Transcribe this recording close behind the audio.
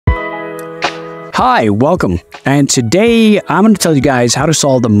Hi, welcome. And today I'm going to tell you guys how to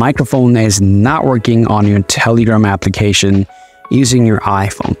solve the microphone that is not working on your Telegram application using your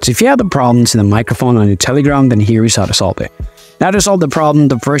iPhone. So if you have the problems in the microphone on your Telegram, then here is how to solve it. Now to solve the problem,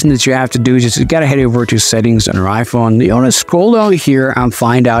 the first thing that you have to do is just you gotta head over to settings on your iPhone. You want to scroll down here and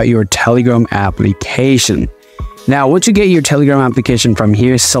find out your Telegram application. Now, once you get your Telegram application from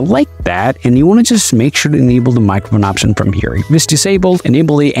here, select that and you want to just make sure to enable the microphone option from here. If it's disabled,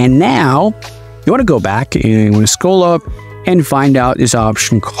 enable it, and now you want to go back and you want to scroll up and find out this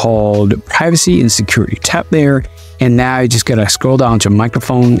option called privacy and security. Tap there, and now you just gotta scroll down to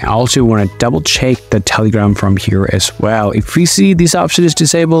microphone. Also, you want to double check the Telegram from here as well. If you see this option is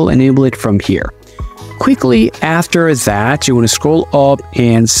disabled, enable it from here. Quickly after that, you want to scroll up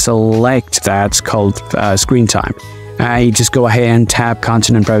and select that's called screen time. You just go ahead and tap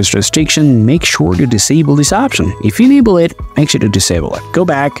content and privacy restriction. Make sure to disable this option. If you enable it, make sure to disable it. Go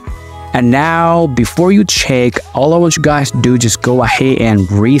back. And now, before you check, all I want you guys to do is just go ahead and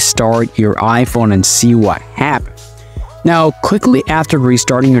restart your iPhone and see what happens. Now, quickly after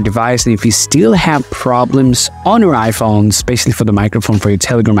restarting your device, if you still have problems on your iPhone, especially for the microphone for your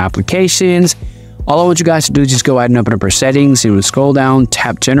Telegram applications, all I want you guys to do is just go ahead and open up your settings. You will scroll down,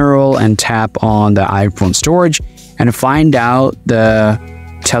 tap General, and tap on the iPhone storage, and find out the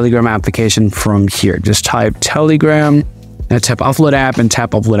Telegram application from here. Just type Telegram. Now tap Upload App and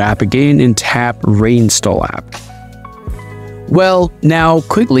tap Upload App again and tap Reinstall App. Well, now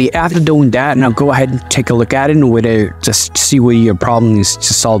quickly after doing that, now go ahead and take a look at it and whether just see whether your problem is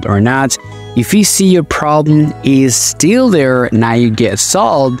solved or not. If you see your problem is still there, now you get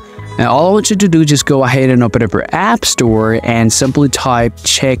solved. And all I want you to do is just go ahead and open up your App Store and simply type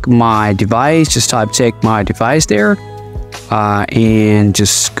check my device. Just type check my device there. And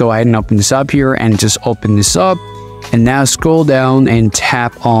just go ahead and open this up here and just open this up. And now scroll down and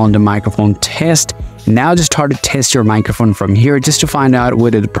tap on the microphone test. Now just start to test your microphone from here just to find out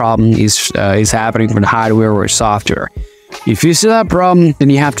whether the problem is happening for the hardware or software. If you see that problem, then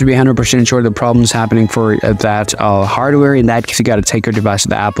you have to be 100% sure the problem is happening for that hardware. In that case, you got to take your device to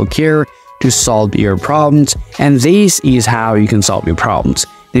the Apple Care to solve your problems. And this is how you can solve your problems.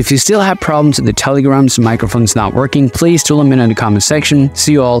 If you still have problems with the Telegram's microphone's not working, please do let me know in the comment section.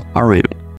 See you all around.